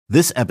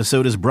This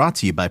episode is brought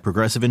to you by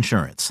Progressive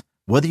Insurance.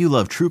 Whether you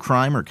love true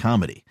crime or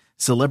comedy,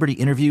 celebrity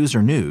interviews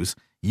or news,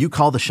 you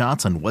call the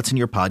shots on what's in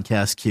your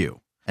podcast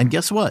queue. And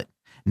guess what?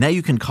 Now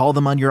you can call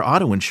them on your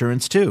auto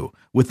insurance too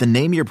with the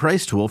Name Your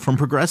Price tool from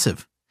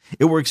Progressive.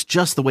 It works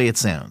just the way it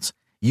sounds.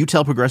 You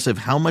tell Progressive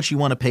how much you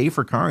want to pay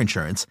for car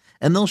insurance,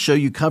 and they'll show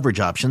you coverage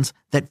options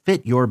that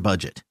fit your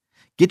budget.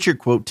 Get your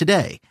quote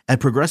today at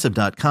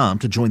Progressive.com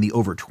to join the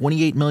over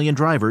 28 million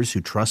drivers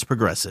who trust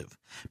Progressive.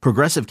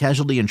 Progressive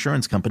Casualty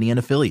Insurance Company and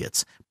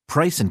Affiliates.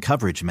 Price and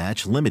coverage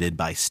match limited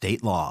by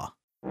state law.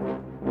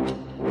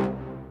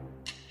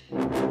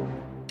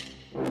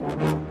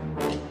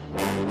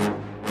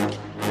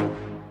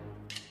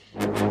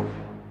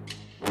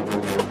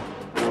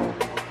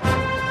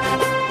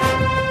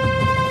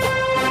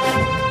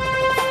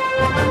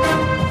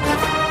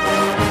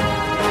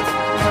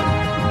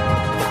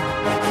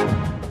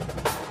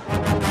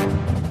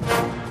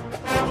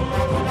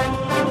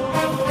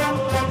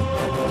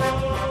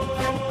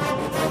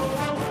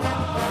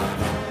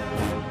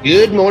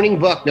 Good morning,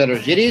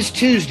 Bucknutters. It is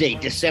Tuesday,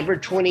 December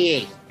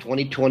 28th,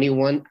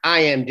 2021. I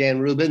am Dan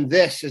Rubin.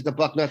 This is the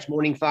Bucknuts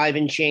Morning 5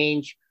 and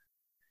Change.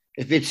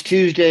 If it's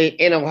Tuesday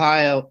in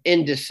Ohio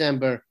in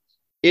December,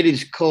 it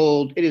is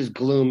cold, it is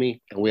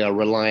gloomy, and we are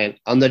reliant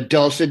on the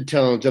dulcet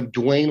tones of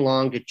Dwayne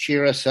Long to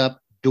cheer us up.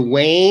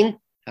 Dwayne,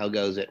 how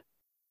goes it?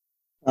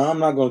 I'm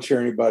not going to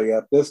cheer anybody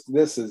up. This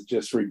is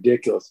just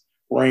ridiculous.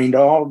 Rained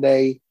all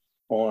day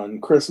on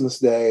Christmas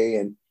Day,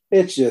 and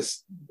it's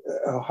just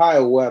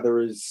Ohio weather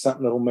is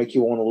something that'll make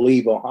you want to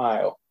leave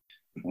Ohio.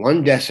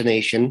 One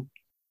destination,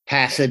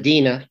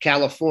 Pasadena,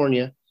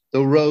 California,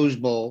 the Rose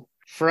Bowl.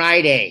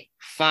 Friday,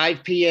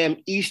 5 p.m.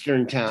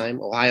 Eastern Time,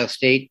 Ohio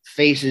State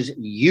faces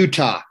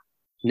Utah.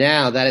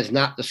 Now, that is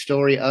not the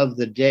story of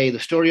the day. The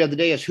story of the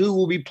day is who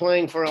will be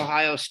playing for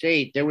Ohio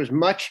State. There was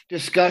much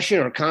discussion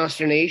or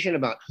consternation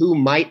about who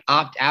might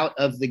opt out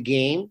of the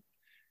game.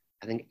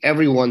 I think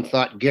everyone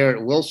thought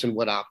Garrett Wilson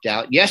would opt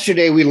out.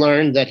 Yesterday, we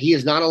learned that he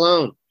is not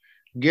alone.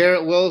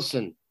 Garrett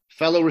Wilson,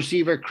 fellow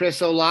receiver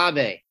Chris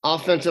Olave,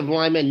 offensive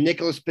lineman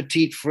Nicholas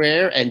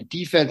Petit-Frere, and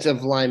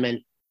defensive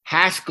lineman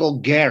Haskell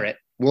Garrett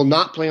will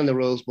not play in the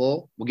Rose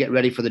Bowl. We'll get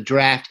ready for the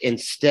draft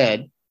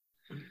instead.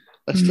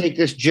 Let's take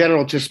this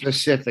general to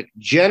specific.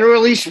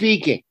 Generally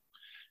speaking,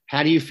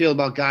 how do you feel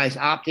about guys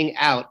opting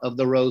out of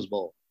the Rose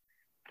Bowl?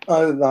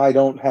 I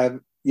don't have,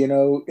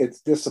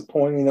 it's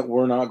disappointing that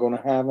we're not going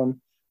to have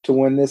them to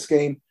win this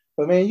game.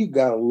 But, man, you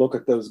got to look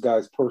at those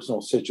guys'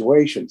 personal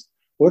situations.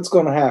 What's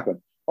going to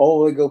happen?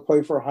 Oh, they go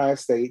play for Ohio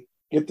State,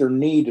 get their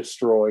knee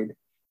destroyed,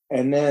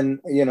 and then,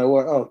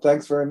 oh,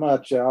 thanks very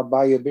much. I'll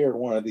buy you a beer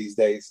one of these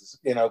days.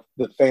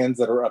 The fans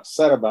that are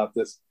upset about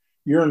this,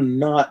 you're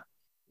not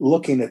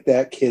looking at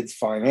that kid's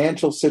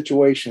financial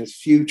situation, his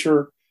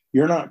future.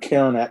 You're not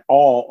caring at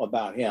all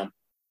about him.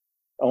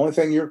 The only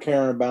thing you're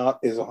caring about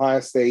is Ohio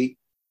State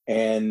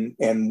and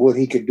what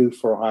he could do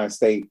for Ohio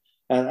State.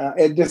 And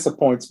it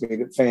disappoints me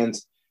that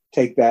fans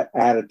take that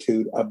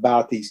attitude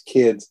about these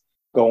kids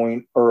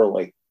going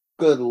early.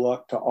 Good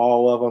luck to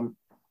all of them.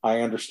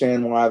 I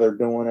understand why they're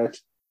doing it.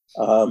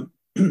 And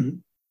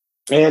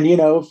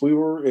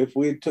if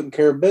we had taken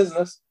care of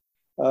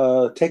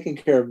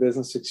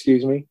business,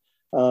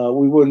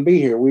 we wouldn't be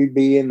here. We'd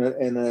be in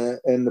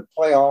the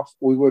playoff.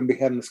 We wouldn't be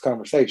having this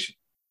conversation.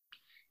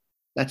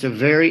 That's a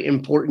very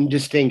important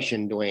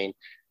distinction, Dwayne.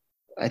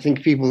 I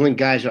think people think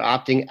guys are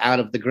opting out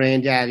of the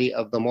granddaddy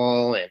of them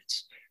all.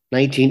 It's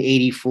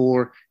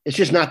 1984. It's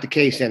just not the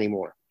case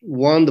anymore.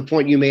 One, the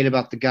point you made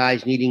about the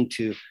guys needing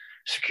to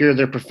secure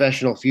their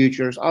professional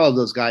futures, all of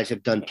those guys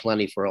have done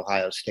plenty for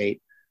Ohio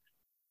State.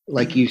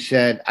 Like you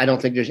said, I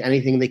don't think there's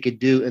anything they could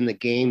do in the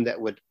game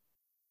that would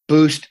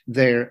boost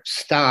their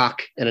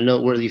stock in a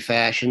noteworthy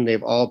fashion.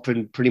 They've all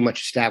been pretty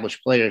much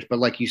established players. But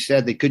like you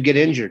said, they could get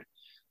injured.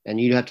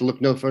 And you'd have to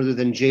look no further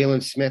than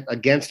Jalen Smith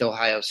against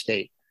Ohio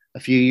State a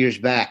few years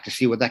back to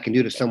see what that can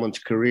do to someone's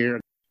career.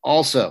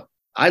 Also,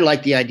 I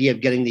like the idea of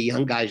getting the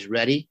young guys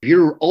ready. If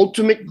your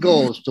ultimate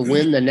goal is to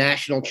win the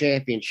national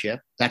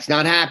championship, that's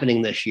not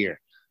happening this year.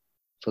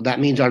 So that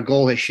means our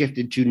goal has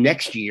shifted to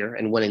next year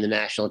and winning the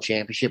national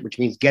championship, which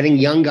means getting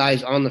young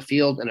guys on the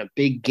field in a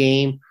big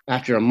game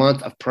after a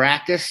month of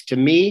practice, to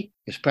me,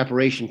 is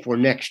preparation for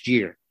next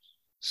year.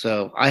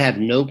 So I have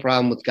no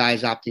problem with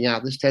guys opting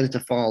out. This tends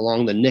to fall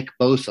along the Nick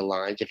Bosa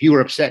lines. If you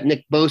were upset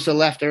Nick Bosa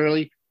left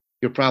early,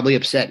 you're probably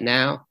upset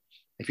now.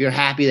 If you're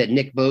happy that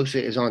Nick Bosa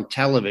is on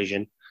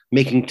television,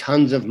 making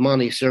tons of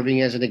money,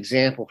 serving as an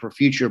example for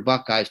future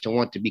Buckeyes to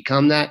want to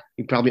become that,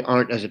 you probably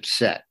aren't as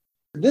upset.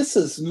 This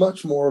is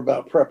much more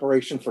about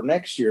preparation for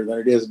next year than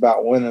it is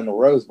about winning the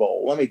Rose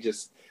Bowl.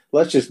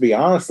 Let's just be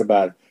honest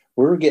about it.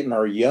 We're getting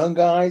our young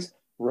guys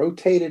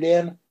rotated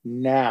in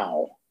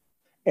now.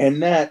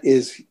 And that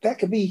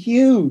could be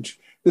huge.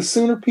 The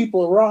sooner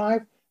people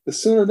arrive, the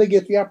sooner they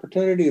get the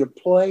opportunity to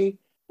play.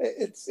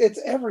 It's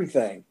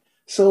everything.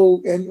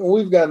 So, and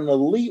we've got an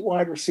elite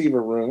wide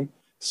receiver room.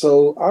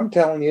 So I'm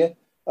telling you,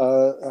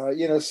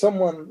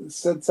 someone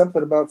said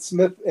something about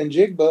Smith and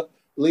Jigba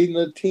leading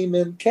the team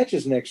in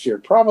catches next year.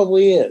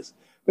 Probably is.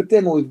 But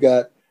then we've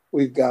got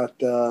We've got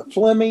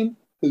Fleming,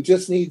 who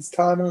just needs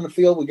time on the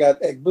field. We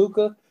got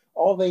Egbuka.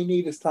 All they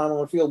need is time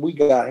on the field. We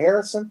got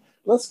Harrison.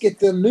 Let's get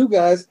them new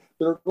guys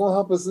that are going to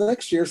help us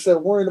next year instead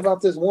of worrying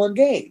about this one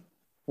game.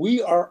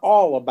 We are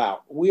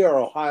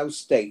Ohio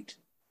State.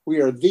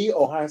 We are the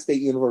Ohio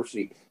State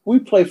University. We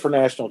play for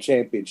national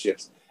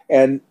championships.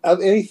 And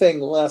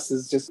anything less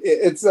is just,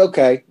 it's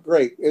okay,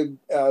 great.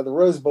 The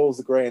Rose Bowl is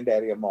the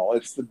granddaddy of them all.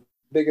 It's the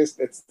biggest,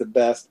 it's the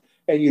best,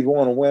 and you'd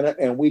want to win it.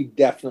 And we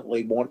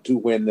definitely want to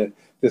win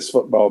this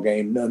football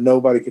game.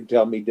 Nobody can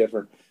tell me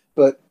different.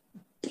 But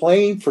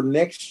playing for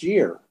next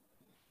year,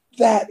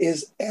 that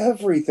is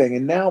everything.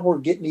 And now we're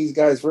getting these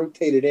guys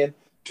rotated in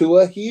to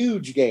a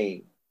huge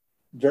game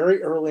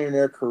very early in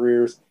their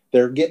careers.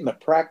 They're getting the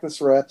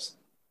practice reps.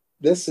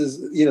 This is,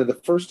 the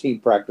first team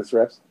practice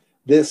reps.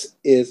 This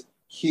is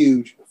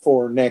huge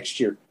for next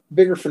year,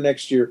 bigger for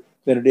next year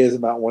than it is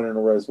about winning a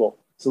Rose Bowl.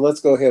 So let's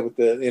go ahead with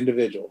the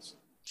individuals.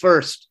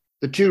 First,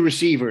 the two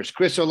receivers,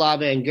 Chris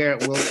Olave and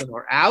Garrett Wilson,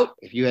 are out.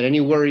 If you had any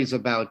worries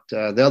about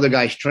the other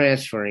guys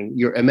transferring,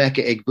 your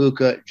Emeka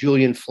Egbuka,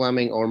 Julian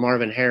Fleming, or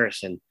Marvin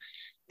Harrison,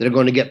 that are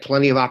going to get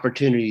plenty of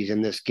opportunities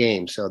in this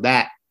game. So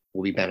that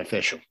will be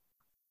beneficial.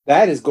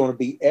 That is going to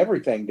be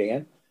everything,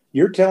 Dan.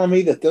 You're telling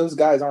me that those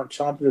guys aren't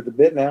chomping at the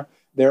bit now?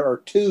 There are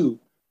two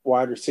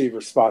wide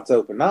receiver spots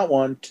open, not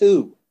one,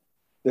 two,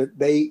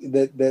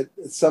 that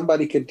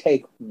somebody can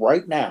take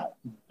right now,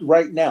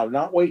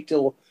 not wait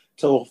till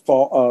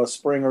fall,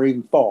 spring or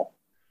even fall.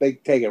 They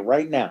take it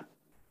right now.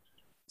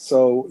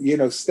 So,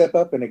 step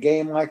up in a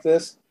game like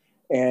this.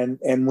 And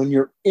when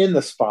you're in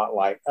the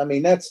spotlight, I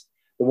mean, that's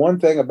the one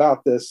thing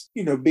about this,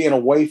 being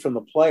away from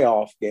the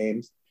playoff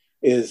games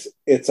is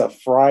it's a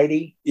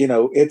Friday,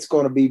 it's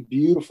going to be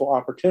beautiful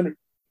opportunity.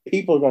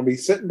 People are going to be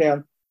sitting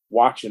down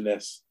watching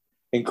this,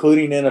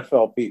 including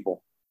NFL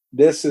people.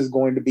 This is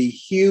going to be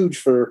huge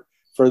for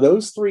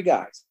those three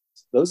guys.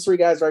 Those three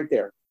guys right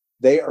there.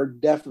 They are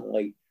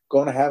definitely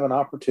going to have an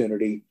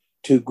opportunity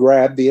to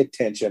grab the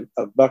attention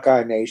of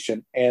Buckeye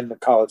Nation and the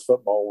college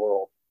football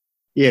world.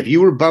 Yeah, if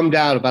you were bummed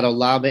out about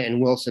Olave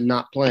and Wilson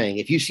not playing,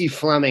 if you see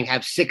Fleming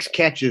have 6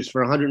 catches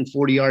for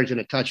 140 yards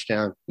and a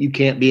touchdown, you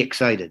can't be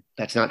excited.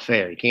 That's not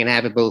fair. You can't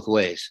have it both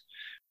ways.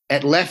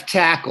 At left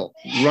tackle,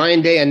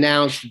 Ryan Day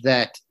announced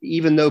that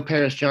even though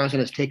Paris Johnson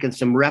has taken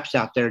some reps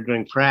out there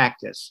during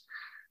practice,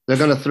 they're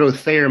going to throw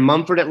Thayer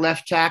Mumford at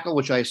left tackle,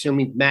 which I assume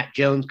means Matt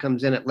Jones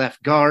comes in at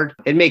left guard.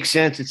 It makes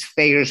sense. It's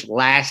Thayer's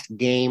last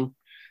game.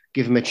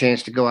 Give him a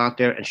chance to go out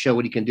there and show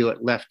what he can do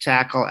at left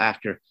tackle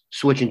after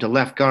switching to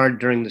left guard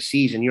during the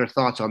season. Your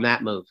thoughts on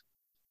that move?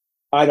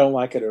 I don't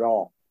like it at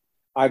all.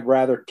 I'd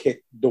rather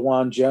kick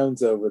DeJuan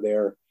Jones over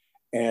there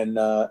and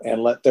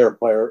let their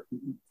player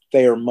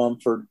Thayer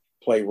Mumford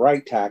play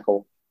right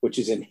tackle, which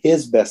is in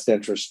his best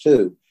interest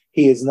too.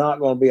 He is not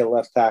going to be a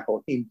left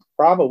tackle. He's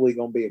probably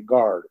going to be a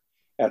guard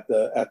at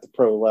the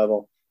pro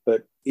level.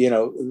 But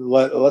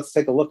let's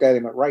take a look at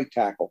him at right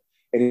tackle,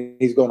 and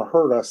he's going to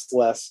hurt us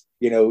less.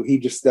 He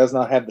just does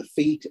not have the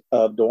feet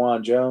of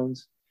DeJuan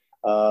Jones.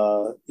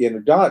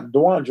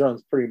 DeJuan Jones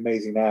is a pretty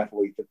amazing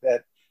athlete.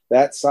 But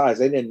that size,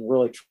 they didn't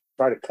really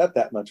try to cut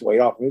that much weight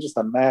off. He was just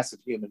a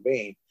massive human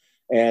being,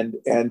 and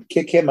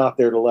kick him out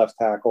there to left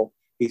tackle.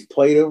 He's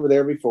played over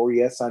there before.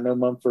 Yes, I know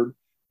Mumford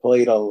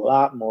played a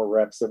lot more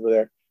reps over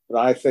there, but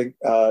I think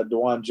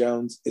DeJuan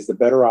Jones is the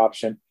better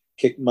option.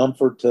 Kick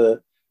Mumford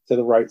to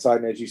the right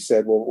side, and as you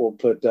said, we'll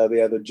put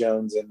the other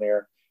Jones in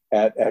there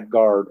at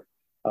guard.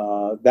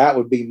 That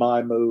would be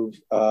my move.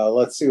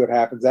 Let's see what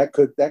happens. That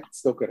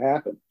still could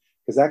happen,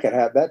 because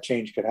that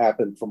change could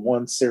happen from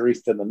one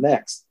series to the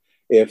next.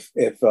 If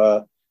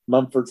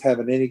Mumford's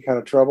having any kind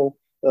of trouble,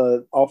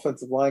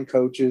 offensive line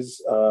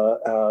coaches,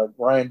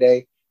 Ryan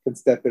Day, can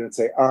step in and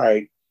say, all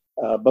right,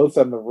 both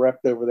of them have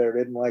repped over there.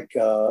 Didn't like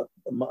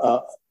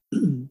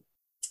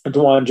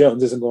DeJuan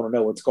Jones isn't going to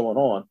know what's going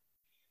on.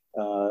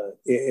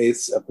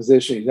 It's a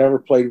position he's never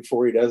played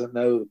before. He doesn't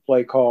know the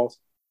play calls.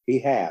 He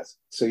has.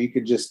 So you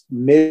could just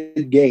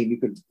mid-game, you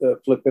could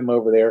flip him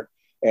over there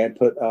and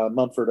put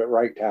Mumford at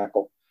right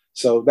tackle.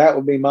 So that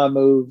would be my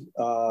move.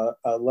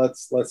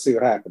 Let's see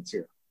what happens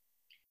here.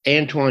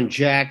 Antoine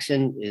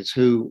Jackson is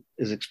who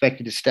is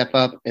expected to step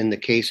up in the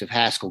case of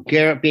Haskell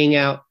Garrett being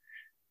out.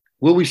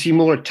 Will we see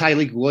more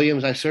Tyleik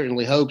Williams? I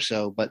certainly hope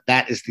so, but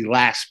that is the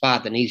last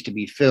spot that needs to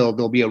be filled.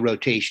 There'll be a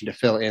rotation to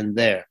fill in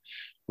there.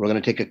 We're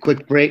going to take a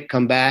quick break,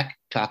 come back,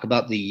 talk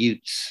about the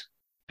Utes.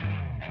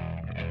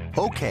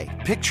 Okay,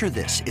 picture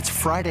this. It's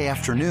Friday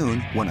afternoon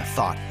when a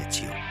thought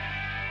hits you.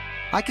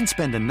 I can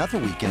spend another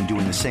weekend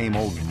doing the same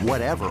old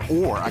whatever,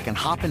 or I can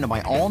hop into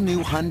my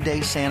all-new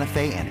Hyundai Santa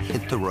Fe and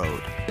hit the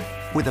road.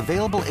 With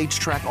available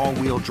H-Track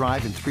all-wheel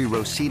drive and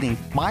 3-row seating,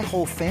 my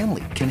whole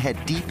family can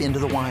head deep into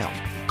the wild.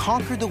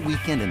 Conquer the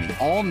weekend in the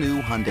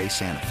all-new Hyundai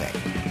Santa Fe.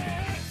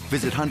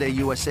 Visit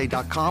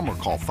HyundaiUSA.com or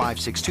call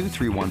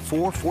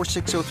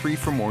 562-314-4603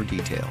 for more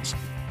details.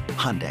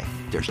 Hyundai,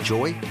 there's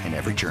joy in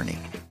every journey.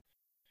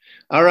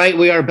 All right,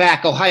 we are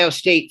back. Ohio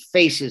State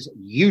faces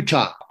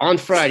Utah on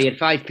Friday at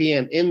 5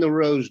 p.m. in the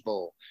Rose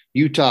Bowl.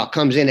 Utah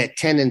comes in at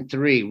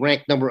 10-3,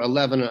 ranked number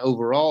 11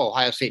 overall.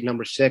 Ohio State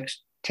number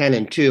 6,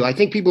 10-2. I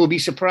think people will be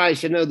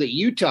surprised to know that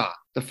Utah,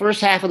 the first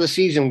half of the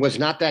season was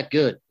not that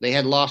good. They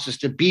had losses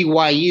to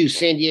BYU,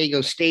 San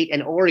Diego State,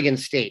 and Oregon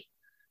State.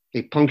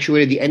 They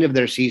punctuated the end of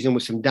their season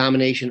with some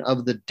domination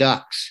of the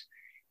Ducks.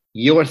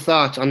 Your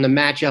thoughts on the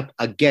matchup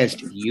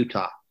against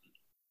Utah?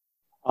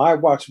 I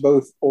watched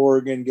both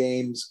Oregon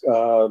games,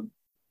 the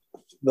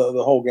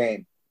whole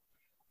game.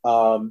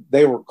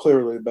 They were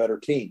clearly the better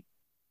team.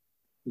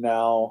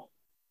 Now,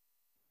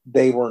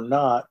 they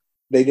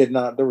did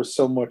not, there was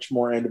so much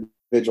more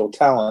individual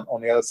talent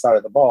on the other side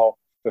of the ball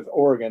with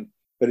Oregon,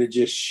 but it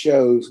just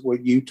shows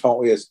what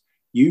Utah is.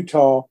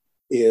 Utah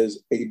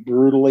is a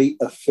brutally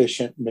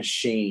efficient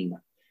machine.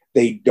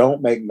 They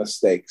don't make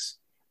mistakes.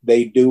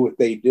 They do what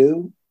they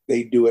do.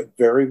 They do it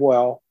very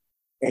well,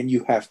 and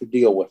you have to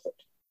deal with it.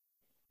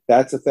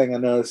 That's the thing I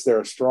noticed.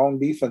 They're a strong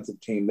defensive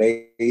team.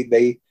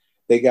 They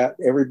got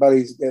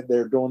everybody's,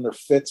 they're doing their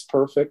fits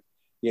perfect.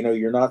 You know,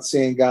 you're not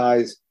seeing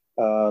guys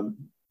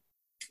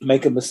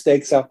making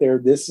mistakes out there.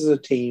 This is a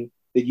team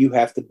that you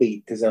have to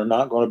beat because they're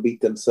not going to beat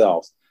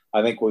themselves.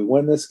 I think we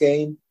win this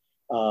game.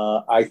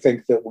 I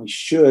think that we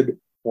should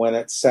win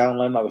at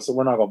Soundland. So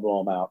we're not going to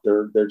blow them out.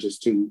 They're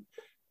just too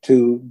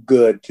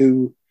good.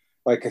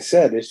 Like I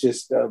said, it's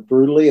just a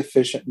brutally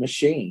efficient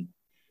machine.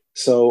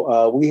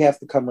 So we have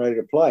to come ready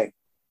to play.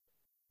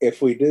 If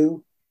we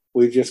do,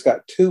 we've just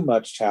got too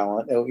much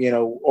talent. You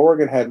know,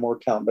 Oregon had more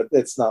talent, but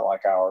it's not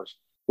like ours.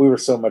 We were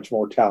so much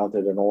more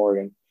talented in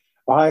Oregon.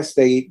 Ohio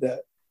State,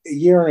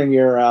 year in and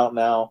year out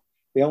now,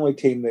 the only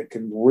team that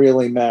can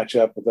really match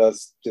up with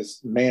us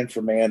just man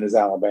for man is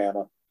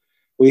Alabama.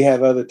 We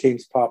have other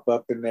teams pop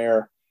up in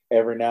there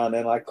every now and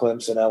then, like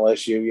Clemson,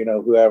 LSU, you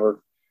know,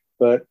 whoever.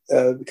 But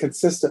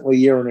consistently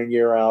year in and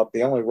year out,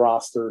 the only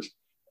roster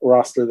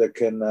that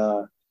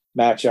can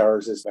match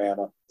ours is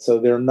Alabama. So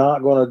they're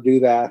not going to do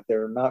that.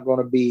 They're not going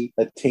to be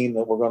a team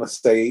that we're going to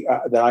say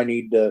that I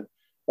need to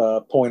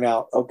point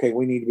out, okay,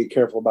 we need to be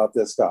careful about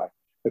this guy.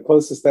 The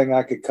closest thing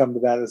I could come to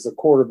that is the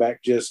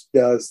quarterback just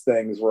does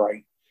things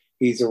right.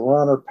 He's a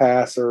runner,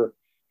 passer.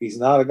 He's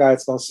not a guy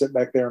that's going to sit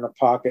back there in the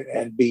pocket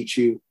and beat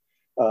you,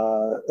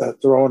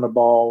 throwing the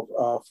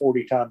ball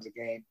 40 times a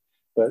game.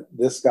 But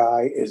this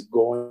guy is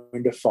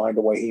going to find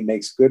a way. He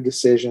makes good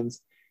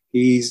decisions.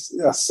 He's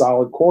a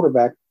solid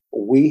quarterback.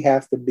 We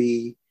have to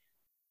be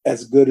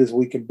as good as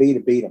we can be to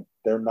beat him.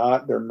 They're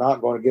not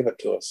going to give it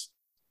to us.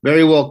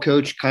 Very well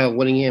coached. Kyle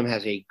Whittingham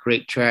has a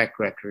great track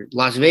record.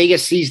 Las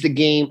Vegas sees the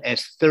game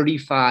as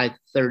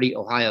 35-30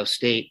 Ohio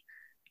State.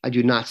 I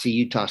do not see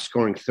Utah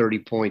scoring 30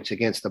 points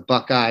against the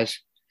Buckeyes.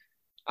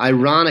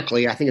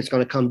 Ironically, I think it's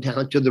going to come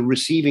down to the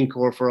receiving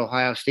core for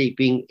Ohio State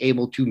being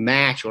able to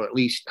match or at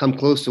least come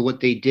close to what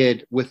they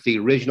did with the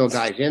original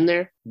guys in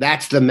there.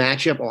 That's the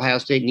matchup Ohio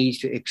State needs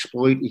to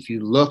exploit. If you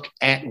look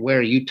at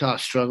where Utah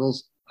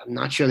struggles, I'm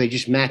not sure they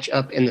just match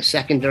up in the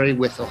secondary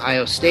with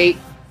Ohio State.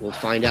 We'll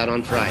find out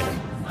on Friday.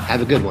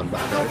 Have a good one,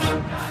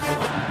 Buckeyes.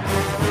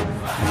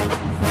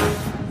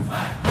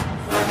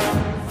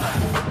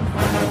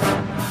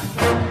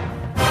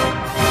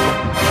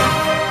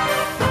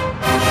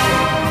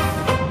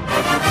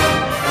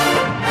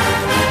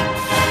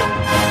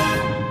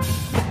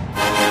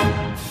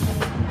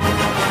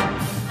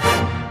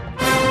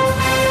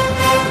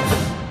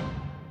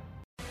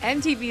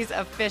 MTV's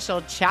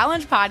official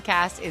Challenge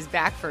podcast is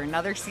back for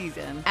another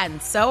season.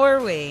 And so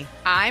are we.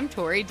 I'm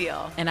Tori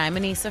Deal. And I'm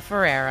Anissa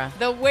Ferreira.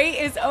 The wait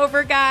is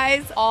over,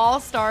 guys. All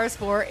Stars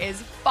 4 is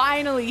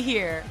finally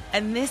here.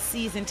 And this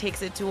season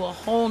takes it to a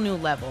whole new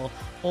level.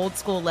 Old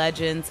school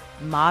legends,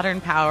 modern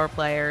power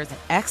players, and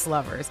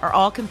ex-lovers are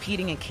all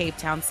competing in Cape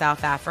Town,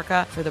 South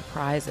Africa for the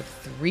prize of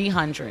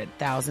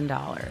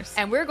 $300,000.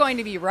 And we're going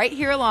to be right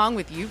here along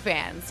with you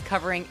fans,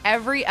 covering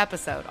every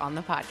episode on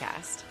the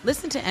podcast.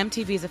 Listen to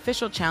MTV's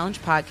official Challenge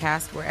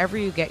podcast wherever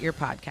you get your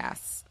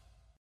podcasts.